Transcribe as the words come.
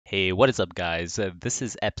Hey, what is up, guys? This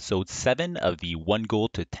is episode 7 of the 1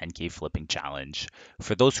 gold to 10k flipping challenge.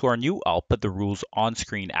 For those who are new, I'll put the rules on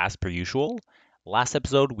screen as per usual. Last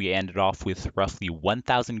episode, we ended off with roughly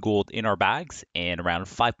 1,000 gold in our bags and around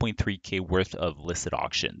 5.3k worth of listed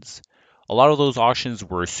auctions. A lot of those auctions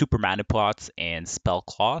were super mana pots and spell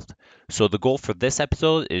cloth, so the goal for this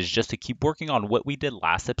episode is just to keep working on what we did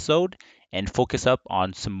last episode and focus up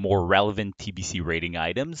on some more relevant TBC rating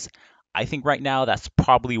items. I think right now that's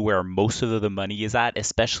probably where most of the money is at,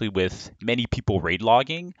 especially with many people raid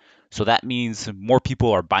logging. So that means more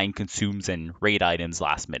people are buying consumes and raid items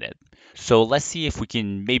last minute. So let's see if we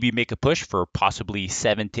can maybe make a push for possibly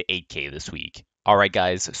 7 to 8k this week. Alright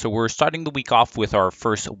guys, so we're starting the week off with our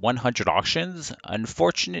first 100 auctions.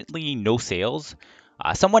 Unfortunately, no sales.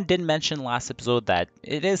 Someone did mention last episode that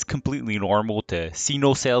it is completely normal to see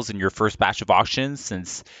no sales in your first batch of auctions,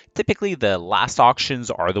 since typically the last auctions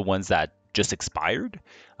are the ones that just expired.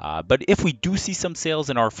 But if we do see some sales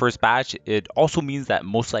in our first batch, it also means that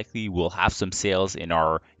most likely we'll have some sales in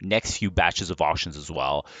our next few batches of auctions as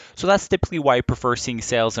well. So that's typically why I prefer seeing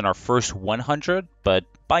sales in our first 100, but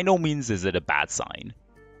by no means is it a bad sign.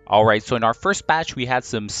 Alright, so in our first batch we had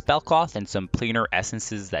some Spellcloth and some planar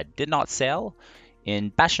essences that did not sell. In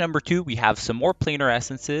batch number 2, we have some more planar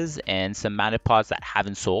essences and some mana pods that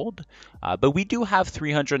haven't sold, but we do have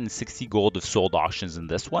 360 gold of sold auctions in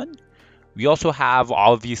this one. We also have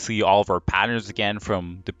obviously all of our patterns again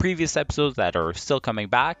from the previous episodes that are still coming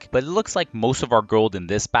back, but it looks like most of our gold in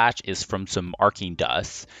this batch is from some arcane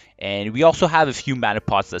dust. And we also have a few mana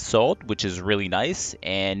pots that sold, which is really nice,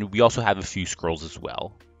 and we also have a few scrolls as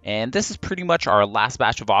well. And this is pretty much our last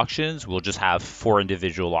batch of auctions. We'll just have 4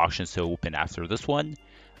 individual auctions to open after this one.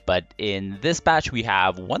 But in this batch, we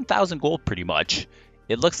have 1,000 gold pretty much.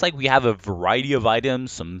 It looks like we have a variety of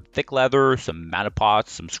items, some thick leather, some mana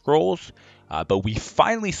pots, some scrolls. But we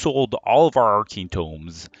finally sold all of our arcane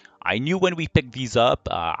tomes. I knew when we picked these up,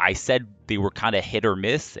 I said they were kind of hit or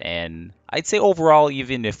miss. And I'd say overall,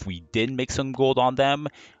 even if we did make some gold on them,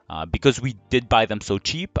 because we did buy them so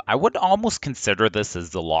cheap, I would almost consider this as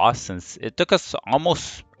the loss since it took us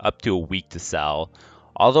almost up to a week to sell.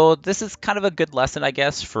 Although this is kind of a good lesson, I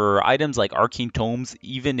guess, for items like Arcane Tomes,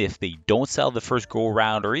 even if they don't sell the first go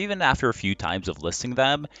around or even after a few times of listing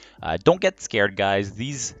them. Don't get scared, guys.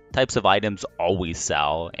 These types of items always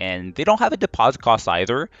sell, and they don't have a deposit cost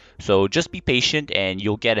either, so just be patient and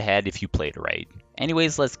you'll get ahead if you play it right.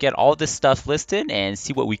 Anyways, let's get all this stuff listed and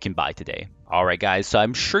see what we can buy today. Alright guys, so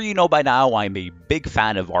I'm sure you know by now I'm a big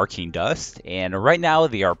fan of Arcane Dust, and right now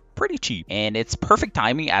they are pretty cheap. And it's perfect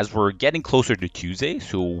timing as we're getting closer to Tuesday,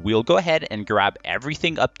 so we'll go ahead and grab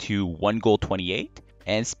everything up to 1 gold 28.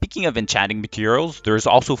 And speaking of enchanting materials, there's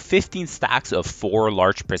also 15 stacks of 4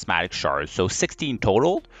 large prismatic shards, so 16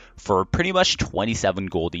 total for pretty much 27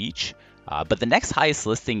 gold each. But the next highest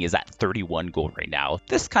listing is at 31 gold right now.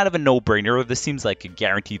 This is kind of a no-brainer. This seems like a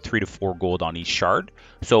guaranteed 3 to 4 gold on each shard,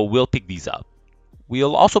 so we'll pick these up.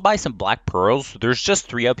 We'll also buy some black pearls. There's just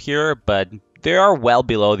 3 up here, but they are well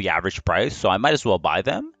below the average price, so I might as well buy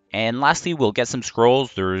them. And lastly, we'll get some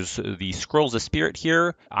scrolls. There's the Scrolls of Spirit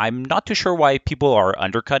here. I'm not too sure why people are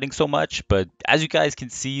undercutting so much, but as you guys can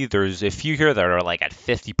see, there's a few here that are like at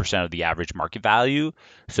 50% of the average market value.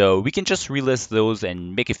 So we can just relist those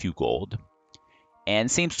and make a few gold.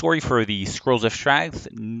 And same story for the Scrolls of Strength.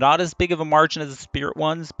 Not as big of a margin as the Spirit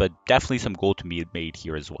ones, but definitely some gold to be made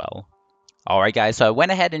here as well. Alright guys, so I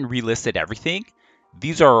went ahead and relisted everything.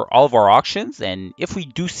 These are all of our auctions, and if we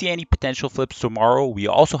do see any potential flips tomorrow, we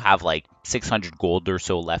also have like 600 gold or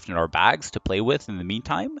so left in our bags to play with in the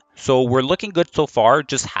meantime. So we're looking good so far,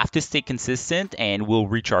 just have to stay consistent and we'll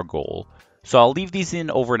reach our goal. So I'll leave these in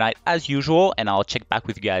overnight as usual, and I'll check back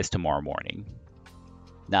with you guys tomorrow morning.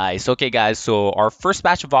 Nice, okay guys, so our first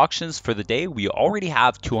batch of auctions for the day, we already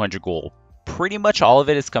have 200 gold. Pretty much all of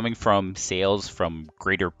it is coming from sales from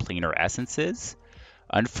greater planar essences.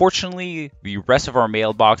 Unfortunately, the rest of our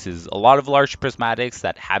mailbox is a lot of large prismatics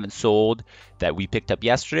that haven't sold that we picked up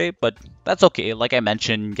yesterday, but that's okay. Like I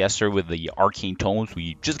mentioned yesterday with the arcane tomes,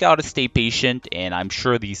 we just gotta stay patient and I'm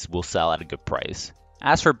sure these will sell at a good price.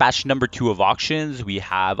 As for batch number 2 of auctions, we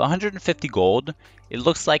have 150 gold. It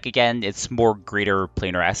looks like, again, it's more greater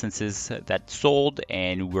planar essences that sold,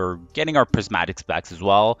 and we're getting our prismatics back as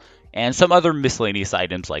well, and some other miscellaneous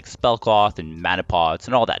items like spellcloth and mana pots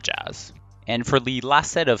and all that jazz. And for the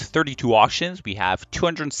last set of 32 auctions, we have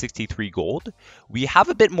 263 gold. We have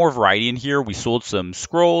a bit more variety in here. We sold some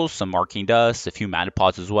scrolls, some arcane dust, a few mana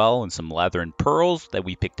pots as well, and some leather and pearls that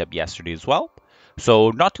we picked up yesterday as well.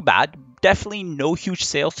 So not too bad. Definitely no huge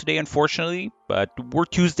sales today, unfortunately, but we're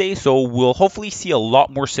Tuesday, so we'll hopefully see a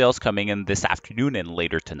lot more sales coming in this afternoon and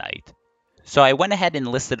later tonight. So I went ahead and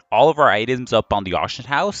listed all of our items up on the auction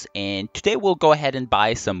house, and today we'll go ahead and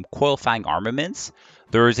buy some Coil Fang armaments.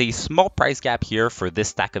 There is a small price gap here for this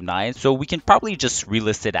stack of 9, so we can probably just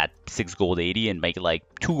relist it at 6 gold 80 and make like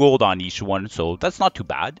 2 gold on each one, so that's not too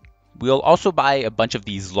bad. We'll also buy a bunch of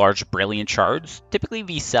these large Brilliant shards. Typically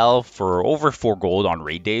these sell for over 4 gold on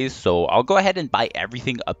raid days, so I'll go ahead and buy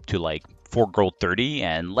everything up to like 4 gold 30,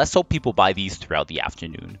 and let's hope people buy these throughout the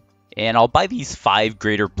afternoon. And I'll buy these 5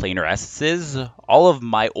 greater planar essences. All of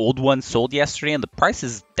my old ones sold yesterday, and the price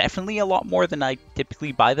is definitely a lot more than I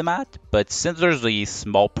typically buy them at. But since there's a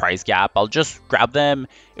small price gap, I'll just grab them.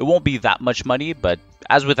 It won't be that much money, but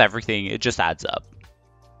as with everything, it just adds up.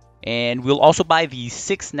 And we'll also buy these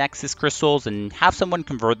 6 Nexus crystals and have someone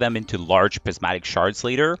convert them into large prismatic shards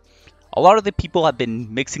later. A lot of the people have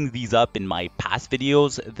been mixing these up in my past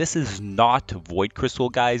videos. This is not Void Crystal,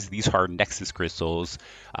 guys. These are Nexus crystals.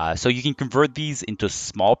 So you can convert these into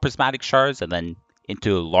small prismatic shards and then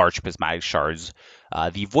into large prismatic shards.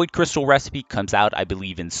 The Void Crystal recipe comes out, I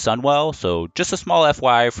believe, in Sunwell. So just a small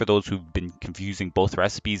FYI for those who've been confusing both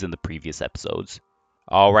recipes in the previous episodes.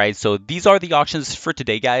 Alright, so these are the auctions for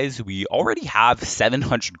today, guys. We already have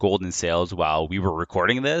 700 gold in sales while we were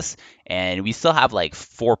recording this, and we still have like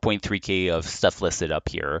 4.3k of stuff listed up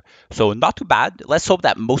here. So not too bad. Let's hope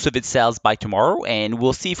that most of it sells by tomorrow, and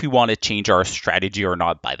we'll see if we want to change our strategy or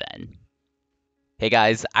not by then. Hey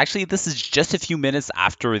guys, actually this is just a few minutes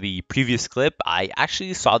after the previous clip. I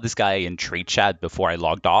actually saw this guy in trade chat before I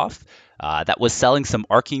logged off that was selling some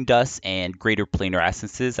arcane dust and greater planar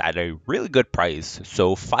essences at a really good price.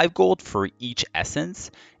 So 5 gold for each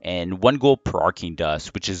essence and 1 gold per arcane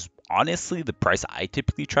dust, which is honestly the price I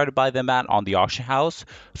typically try to buy them at on the auction house.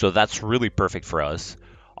 So that's really perfect for us.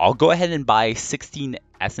 I'll go ahead and buy 16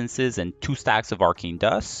 essences and 2 stacks of arcane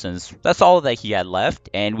dust since that's all that he had left,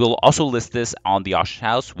 and we'll also list this on the auction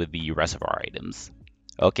house with the rest of our items.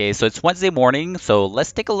 Okay, so it's Wednesday morning, so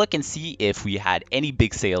let's take a look and see if we had any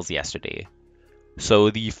big sales yesterday. So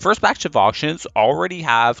the first batch of auctions already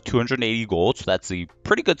have 280 gold, so that's a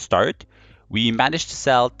pretty good start. We managed to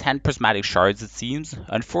sell 10 prismatic shards, it seems.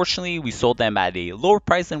 Unfortunately, we sold them at a lower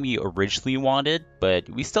price than we originally wanted, but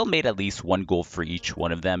we still made at least 1 gold for each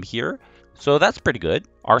one of them here. So that's pretty good.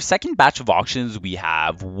 Our second batch of auctions, we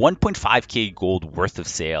have 1.5k gold worth of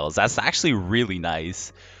sales. That's actually really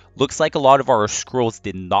nice. Looks like a lot of our scrolls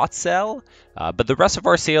did not sell, but the rest of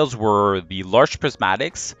our sales were the large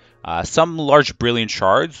prismatics, some large brilliant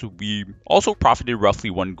shards. We also profited roughly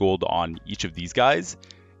 1 gold on each of these guys,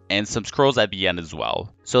 and some scrolls at the end as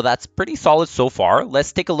well. So that's pretty solid so far.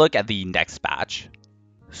 Let's take a look at the next batch.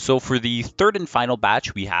 So for the third and final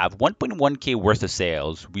batch, we have 1.1k worth of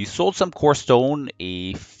sales. We sold some core stone,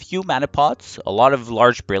 a few mana pots, a lot of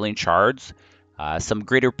large brilliant shards, some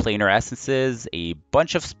greater planar essences, a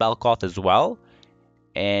bunch of spellcloth as well.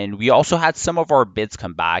 And we also had some of our bids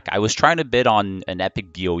come back. I was trying to bid on an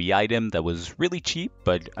epic BOE item that was really cheap,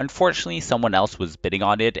 but unfortunately someone else was bidding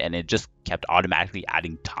on it and it just kept automatically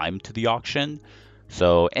adding time to the auction.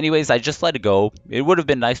 So anyways, I just let it go. It would have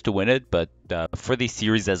been nice to win it, but for the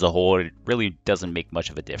series as a whole, it really doesn't make much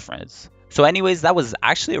of a difference. So anyways, that was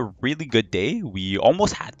actually a really good day. We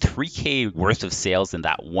almost had 3k worth of sales in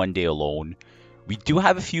that one day alone. We do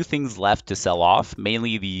have a few things left to sell off,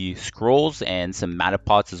 mainly the scrolls and some mana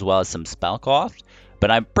pots as well as some spellcloth,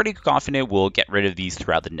 but I'm pretty confident we'll get rid of these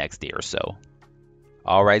throughout the next day or so.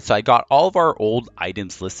 Alright, so I got all of our old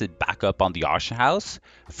items listed back up on the auction house.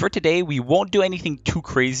 For today, we won't do anything too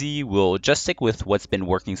crazy, we'll just stick with what's been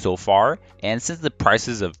working so far, and since the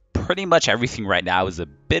prices of pretty much everything right now is a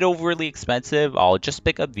bit overly expensive, I'll just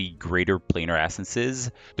pick up the greater planar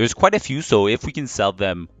essences. There's quite a few, so if we can sell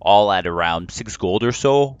them all at around 6 gold or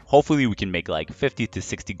so, hopefully we can make like 50 to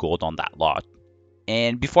 60 gold on that lot.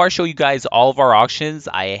 And before I show you guys all of our auctions,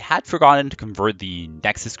 I had forgotten to convert the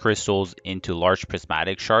Nexus crystals into large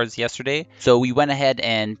prismatic shards yesterday. So we went ahead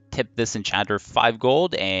and tipped this enchanter 5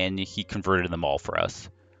 gold and he converted them all for us.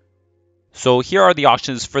 So here are the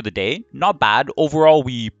auctions for the day. Not bad. Overall,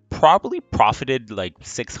 we probably profited like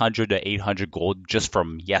 600 to 800 gold just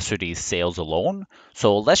from yesterday's sales alone.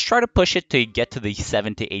 So let's try to push it to get to the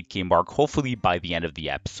 7 to 8k mark, hopefully by the end of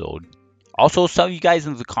the episode. Also, some of you guys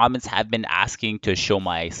in the comments have been asking to show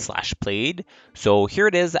my slash played. So here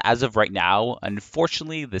it is as of right now.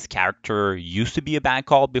 Unfortunately, this character used to be a ban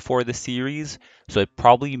call before the series. So it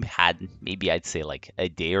probably had maybe I'd say like a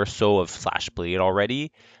day or so of slash played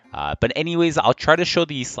already. But anyways, I'll try to show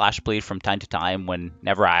the slash blade from time to time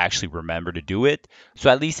whenever I actually remember to do it. So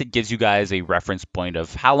at least it gives you guys a reference point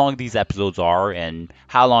of how long these episodes are and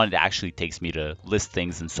how long it actually takes me to list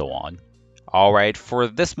things and so on. All right, for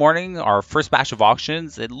this morning, our first batch of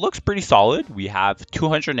auctions, it looks pretty solid. We have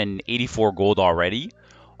 284 gold already.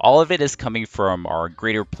 All of it is coming from our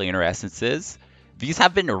greater planar essences. These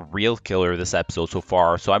have been a real killer this episode so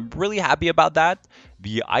far, so I'm really happy about that.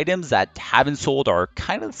 The items that haven't sold are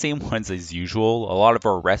kind of the same ones as usual. A lot of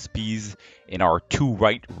our recipes in our 2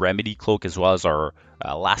 right remedy cloak as well as our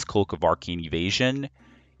last cloak of arcane evasion.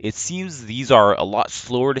 It seems these are a lot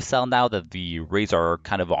slower to sell now that the raids are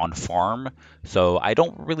kind of on farm, so I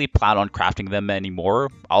don't really plan on crafting them anymore.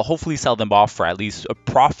 I'll hopefully sell them off for at least a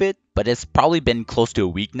profit, but it's probably been close to a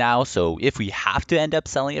week now, so if we have to end up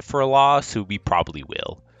selling it for a loss, we probably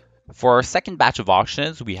will. For our second batch of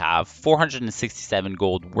auctions, we have 467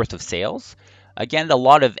 gold worth of sales. Again, a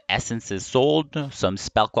lot of essences sold, some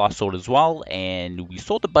spellcloth sold as well, and we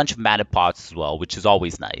sold a bunch of mana pots as well, which is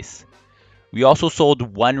always nice. We also sold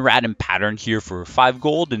 1 random pattern here for 5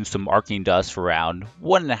 gold and some arcane dust for around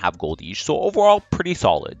 1.5 gold each, so overall pretty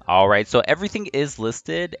solid. Alright, so everything is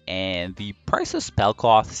listed and the price of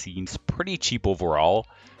spellcloth seems pretty cheap overall.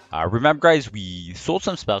 Remember guys, we sold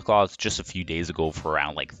some spellcloths just a few days ago for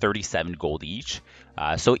around like 37 gold each.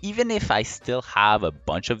 So even if I still have a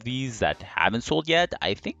bunch of these that haven't sold yet,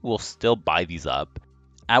 I think we'll still buy these up.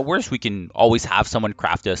 At worst, we can always have someone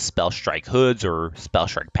craft us Spell Strike hoods or Spell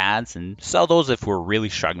Strike pants and sell those if we're really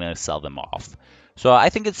struggling to sell them off. So I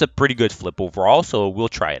think it's a pretty good flip overall, so we'll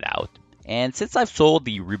try it out. And since I've sold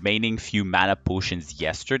the remaining few mana potions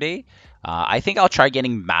yesterday, I think I'll try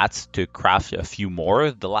getting mats to craft a few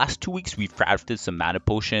more. The last 2 weeks we've crafted some mana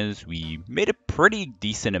potions. We made a pretty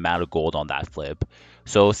decent amount of gold on that flip.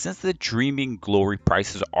 So since the Dreaming Glory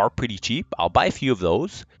prices are pretty cheap, I'll buy a few of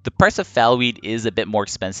those. The price of Fellweed is a bit more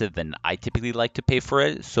expensive than I typically like to pay for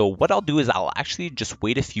it. So what I'll do is I'll actually just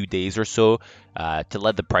wait a few days or so to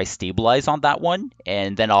let the price stabilize on that one.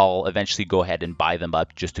 And then I'll eventually go ahead and buy them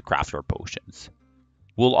up just to craft our potions.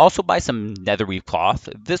 We'll also buy some netherweave cloth.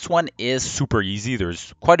 This one is super easy.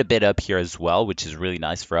 There's quite a bit up here as well, which is really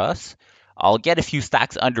nice for us. I'll get a few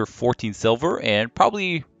stacks under 14 silver and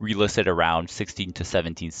probably relist it around 16 to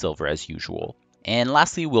 17 silver as usual. And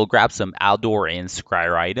lastly, we'll grab some Aldor and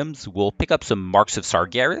Scryer items. We'll pick up some Marks of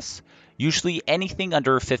Sargeras. Usually anything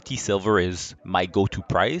under 50 silver is my go-to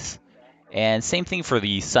price. And same thing for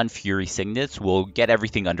the Sun Fury signets. We'll get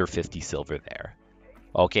everything under 50 silver there.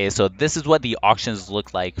 Okay, so this is what the auctions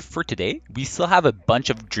look like for today. We still have a bunch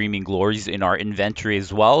of Dreaming Glories in our inventory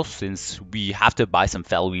as well, since we have to buy some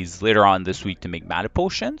Fellweeds later on this week to make mana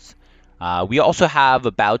potions. We also have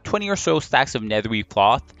about 20 or so stacks of netherweave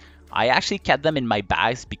cloth. I actually kept them in my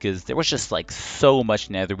bags because there was just like so much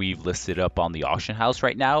netherweave listed up on the auction house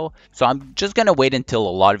right now. So I'm just gonna wait until a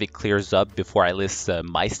lot of it clears up before I list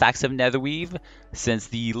my stacks of netherweave, since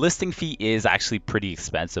the listing fee is actually pretty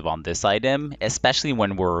expensive on this item, especially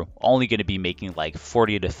when we're only gonna be making like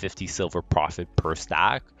 40 to 50 silver profit per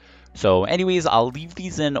stack. So anyways, I'll leave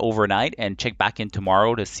these in overnight and check back in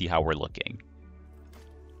tomorrow to see how we're looking.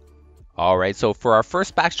 Alright, so for our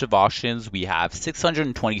first batch of auctions, we have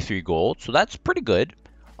 623 gold, so that's pretty good.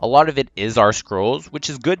 A lot of it is our scrolls, which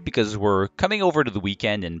is good because we're coming over to the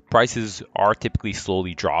weekend and prices are typically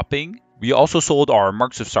slowly dropping. We also sold our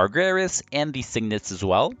Marks of Sargeras and the signets as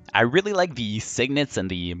well. I really like the signets and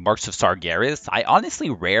the Marks of Sargeras. I honestly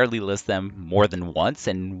rarely list them more than once,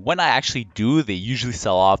 and when I actually do, they usually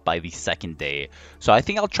sell off by the second day. So I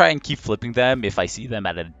think I'll try and keep flipping them if I see them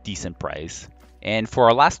at a decent price. And for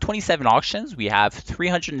our last 27 auctions, we have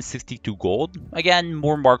 362 gold. Again,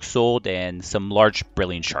 more marks sold and some large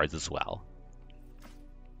brilliant shards as well.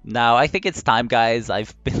 Now, I think it's time, guys.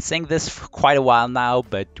 I've been saying this for quite a while now,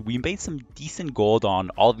 but we made some decent gold on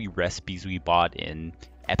all the recipes we bought in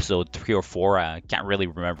episode 3 or 4. I can't really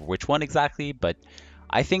remember which one exactly, but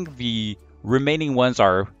I think the remaining ones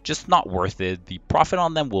are just not worth it. The profit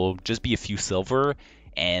on them will just be a few silver,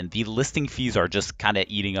 and the listing fees are just kind of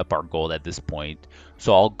eating up our gold at this point.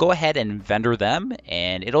 So I'll go ahead and vendor them,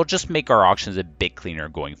 and it'll just make our auctions a bit cleaner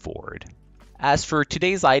going forward. As for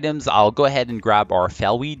today's items, I'll go ahead and grab our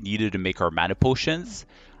Fellweed needed to make our mana potions.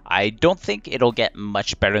 I don't think it'll get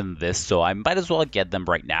much better than this, so I might as well get them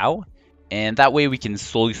right now. And that way we can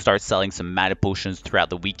slowly start selling some mana potions throughout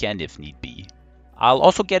the weekend if need be. I'll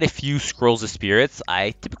also get a few Scrolls of Spirits.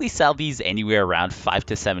 I typically sell these anywhere around 5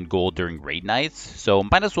 to 7 gold during raid nights, so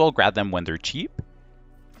might as well grab them when they're cheap.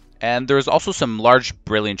 And there's also some large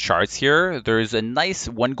brilliant shards here. There's a nice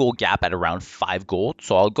 1 gold gap at around 5 gold,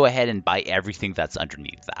 so I'll go ahead and buy everything that's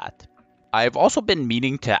underneath that. I've also been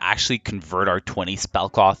meaning to actually convert our 20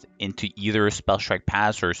 Spellcloth into either Spell Strike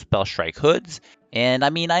Pants or Spell Strike Hoods. And I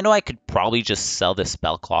mean, I know I could probably just sell the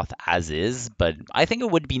Spellcloth as is, but I think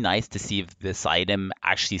it would be nice to see if this item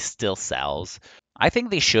actually still sells. I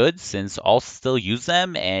think they should, since all still use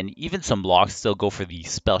them, and even some logs still go for the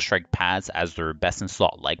Spell Strike Pants as their best in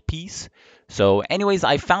slot leg piece. So anyways,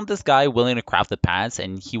 I found this guy willing to craft the pants,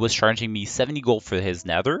 and he was charging me 70 gold for his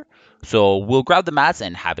nether. So we'll grab the mats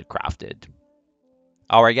and have it crafted.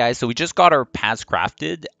 Alright guys, so we just got our pants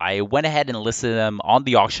crafted. I went ahead and listed them on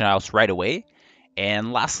the auction house right away.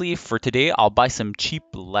 And lastly, for today, I'll buy some cheap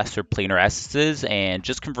lesser planar essences and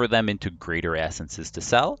just convert them into greater essences to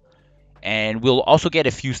sell. And we'll also get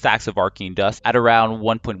a few stacks of arcane dust at around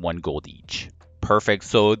 1.1 gold each. Perfect,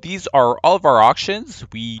 so these are all of our auctions.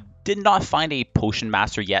 We did not find a potion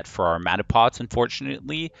master yet for our mana pots,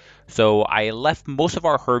 unfortunately, so I left most of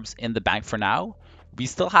our herbs in the bank for now. We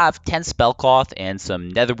still have 10 spellcloth and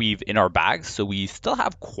some netherweave in our bags, so we still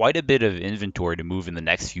have quite a bit of inventory to move in the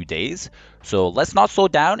next few days. So let's not slow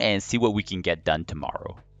down and see what we can get done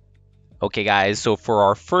tomorrow. Okay guys, so for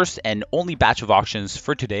our first and only batch of auctions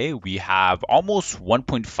for today, we have almost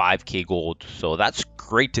 1.5k gold, so that's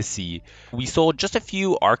great to see. We sold just a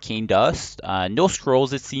few arcane dust, no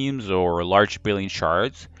scrolls it seems, or large brilliant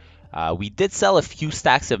shards. We did sell a few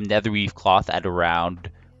stacks of netherweave cloth at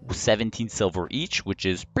around 17 silver each, which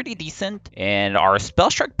is pretty decent. And our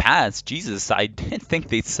spellstrike pants, Jesus, I didn't think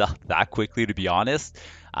they'd sell that quickly, to be honest.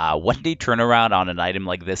 1 day turnaround on an item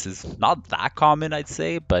like this is not that common, I'd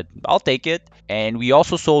say, but I'll take it. And we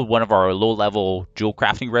also sold one of our low-level jewel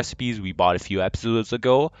crafting recipes we bought a few episodes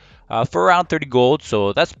ago for around 30 gold,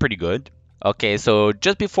 so that's pretty good. Okay, so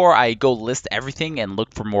just before I go list everything and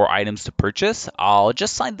look for more items to purchase, I'll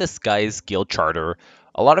just sign this guy's guild charter.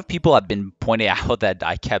 A lot of people have been pointing out that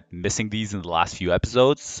I kept missing these in the last few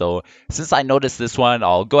episodes, so since I noticed this one,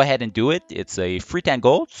 I'll go ahead and do it. It's a free 10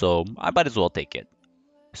 gold, so I might as well take it.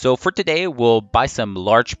 So for today, we'll buy some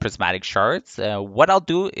large prismatic shards. What I'll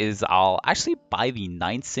do is I'll actually buy the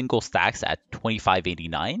 9 single stacks at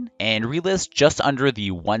 25.89 and relist just under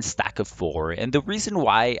the 1 stack of 4. And the reason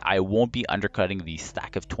why I won't be undercutting the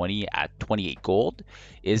stack of 20 at 28 gold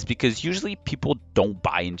is because usually people don't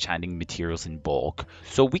buy enchanting materials in bulk.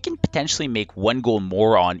 So we can potentially make 1 gold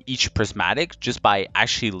more on each prismatic just by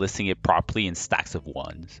actually listing it properly in stacks of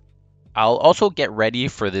 1s. I'll also get ready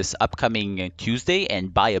for this upcoming Tuesday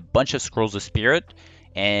and buy a bunch of Scrolls of Spirit.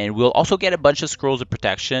 And we'll also get a bunch of Scrolls of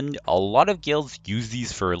Protection. A lot of guilds use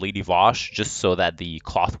these for Lady Vosh just so that the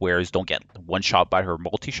cloth wearers don't get one-shot by her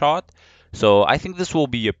multi-shot. So I think this will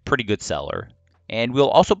be a pretty good seller. And we'll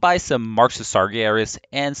also buy some Marks of Sargeras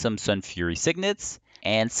and some Sun Fury Signets.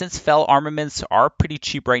 And since Fel armaments are pretty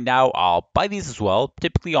cheap right now, I'll buy these as well.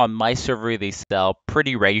 Typically on my server, they sell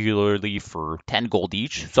pretty regularly for 10 gold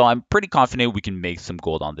each, so I'm pretty confident we can make some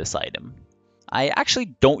gold on this item. I actually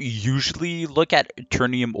don't usually look at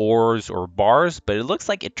Eternium ores or bars, but it looks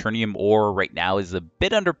like Eternium ore right now is a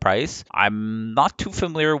bit underpriced. I'm not too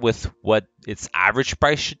familiar with what its average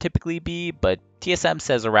price should typically be, but TSM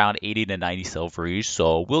says around 80 to 90 silver each,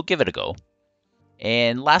 so we'll give it a go.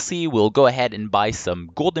 And lastly, we'll go ahead and buy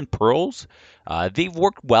some golden pearls. They've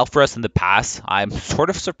worked well for us in the past. I'm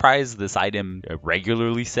sort of surprised this item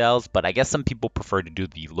regularly sells, but I guess some people prefer to do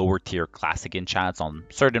the lower tier classic enchants on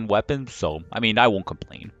certain weapons, so I mean, I won't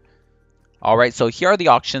complain. Alright, so here are the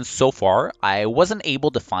auctions so far. I wasn't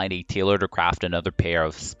able to find a tailor to craft another pair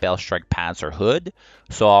of Spellstrike pants or hood,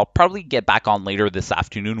 so I'll probably get back on later this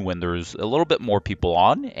afternoon when there's a little bit more people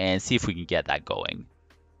on and see if we can get that going.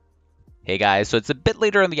 Hey guys, so it's a bit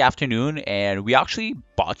later in the afternoon and we actually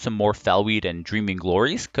bought some more Felweed and Dreaming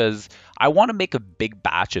Glories because I want to make a big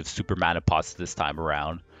batch of Super Mana Pots this time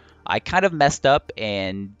around. I kind of messed up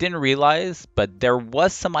and didn't realize, but there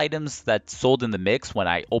was some items that sold in the mix when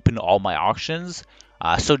I opened all my auctions.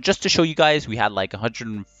 So just to show you guys, we had like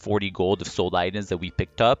 140 gold of sold items that we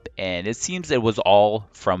picked up, and it seems it was all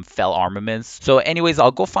from Fel armaments. So anyways, I'll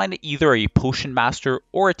go find either a potion master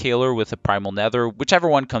or a tailor with a primal nether, whichever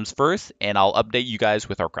one comes first, and I'll update you guys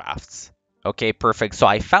with our crafts. Okay, perfect. So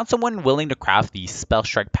I found someone willing to craft the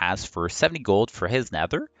Spellstrike pants for 70 gold for his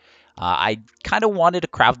nether. I kind of wanted to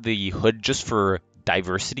craft the hood just for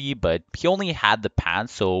diversity, but he only had the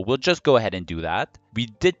pants, so we'll just go ahead and do that. We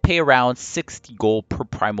did pay around 60 gold per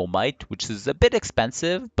primal might, which is a bit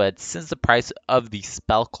expensive, but since the price of the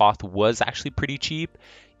spell cloth was actually pretty cheap,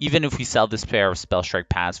 even if we sell this pair of Spellstrike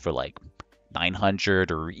pants for like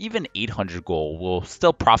 900 or even 800 gold, we'll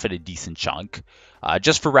still profit a decent chunk.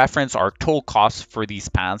 Just for reference, our total cost for these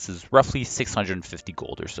pants is roughly 650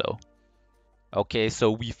 gold or so. Okay,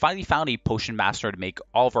 so we finally found a potion master to make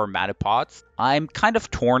all of our mana pots. I'm kind of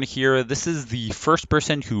torn here. This is the first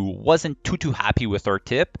person who wasn't too happy with our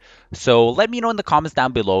tip. So let me know in the comments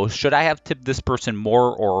down below, should I have tipped this person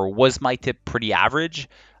more or was my tip pretty average?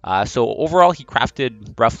 So overall, he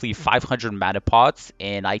crafted roughly 500 mana pots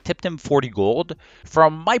and I tipped him 40 gold.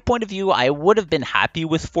 From my point of view, I would have been happy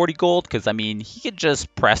with 40 gold because, I mean, he could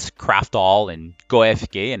just press craft all and go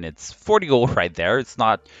AFK and it's 40 gold right there. It's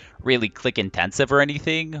not really click intensive or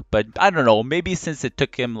anything, but I don't know, maybe since it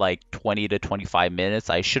took him like 20 to 25 minutes,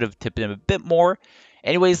 I should have tipped him a bit more.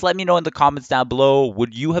 Anyways, let me know in the comments down below,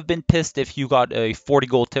 would you have been pissed if you got a 40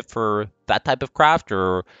 gold tip for that type of craft,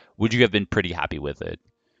 or would you have been pretty happy with it?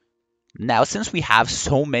 Now, since we have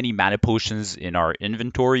so many mana potions in our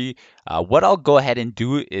inventory, what I'll go ahead and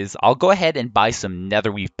do is I'll go ahead and buy some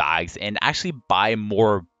netherweave bags and actually buy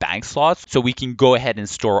more bank slots so we can go ahead and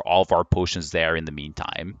store all of our potions there in the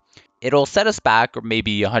meantime. It'll set us back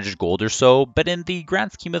maybe 100 gold or so, but in the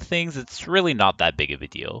grand scheme of things, it's really not that big of a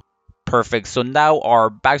deal. Perfect. So now our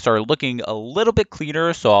bags are looking a little bit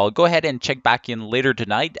cleaner. So I'll go ahead and check back in later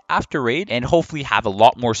tonight after raid and hopefully have a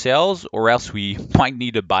lot more sales, or else we might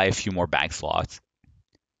need to buy a few more bank slots.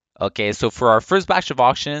 Okay, so for our first batch of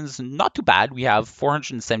auctions, not too bad. We have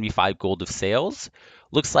 475 gold of sales.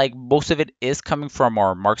 Looks like most of it is coming from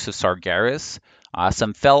our Marks of Sargeras,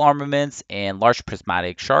 some fell armaments, and large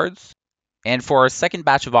prismatic shards. And for our second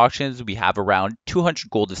batch of auctions, we have around 200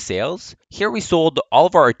 gold of sales. Here we sold all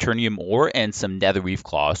of our Eternium ore and some netherweave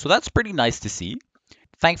claws, so that's pretty nice to see.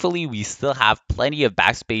 Thankfully, we still have plenty of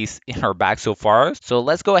backspace in our bag so far, so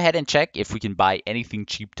let's go ahead and check if we can buy anything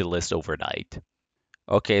cheap to list overnight.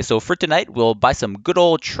 Okay, so for tonight, we'll buy some good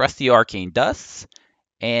old trusty arcane dusts.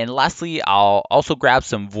 And lastly, I'll also grab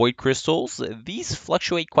some void crystals. These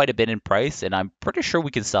fluctuate quite a bit in price, and I'm pretty sure we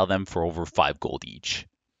can sell them for over 5 gold each.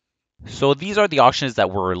 So these are the auctions that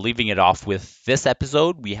we're leaving it off with this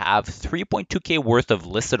episode. We have 3.2k worth of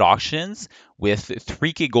listed auctions with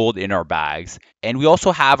 3k gold in our bags. And we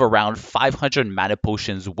also have around 500 mana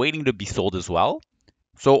potions waiting to be sold as well.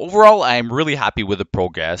 So overall, I'm really happy with the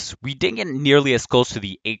progress. We didn't get nearly as close to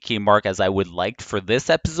the 8k mark as I would like for this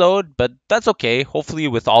episode, but that's okay. Hopefully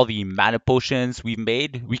with all the mana potions we've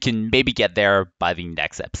made, we can maybe get there by the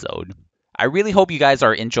next episode. I really hope you guys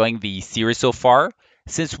are enjoying the series so far.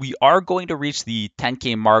 Since we are going to reach the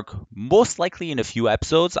 10k mark most likely in a few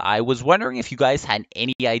episodes, I was wondering if you guys had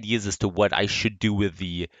any ideas as to what I should do with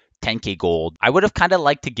the 10k gold. I would have kind of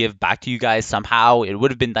liked to give back to you guys somehow. It would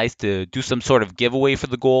have been nice to do some sort of giveaway for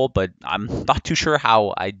the gold, but I'm not too sure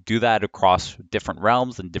how I do that across different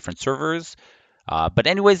realms and different servers. But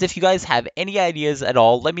anyways, if you guys have any ideas at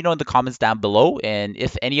all, let me know in the comments down below. And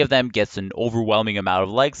if any of them gets an overwhelming amount of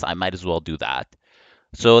likes, I might as well do that.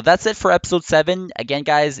 So that's it for episode 7. Again,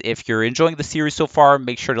 guys, if you're enjoying the series so far,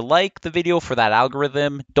 make sure to like the video for that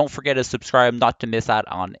algorithm. Don't forget to subscribe not to miss out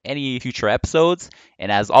on any future episodes.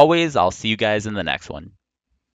 And as always, I'll see you guys in the next one.